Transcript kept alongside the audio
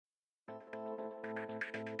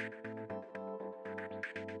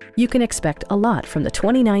You can expect a lot from the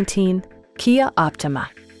 2019 Kia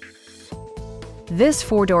Optima. This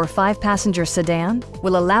four-door, five-passenger sedan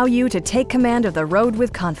will allow you to take command of the road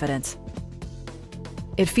with confidence.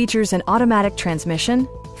 It features an automatic transmission,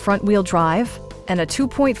 front-wheel drive, and a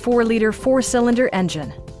 2.4-liter four-cylinder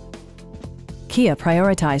engine. Kia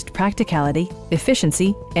prioritized practicality,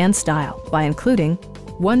 efficiency, and style by including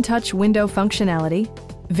one-touch window functionality,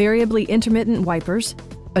 variably intermittent wipers,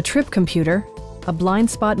 a trip computer, a blind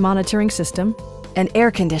spot monitoring system, and air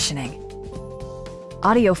conditioning.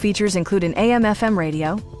 Audio features include an AM/FM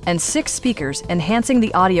radio and 6 speakers enhancing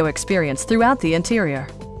the audio experience throughout the interior.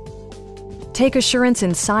 Take assurance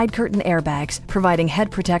in side curtain airbags, providing head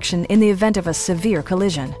protection in the event of a severe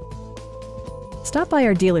collision. Stop by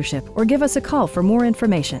our dealership or give us a call for more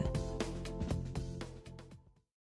information.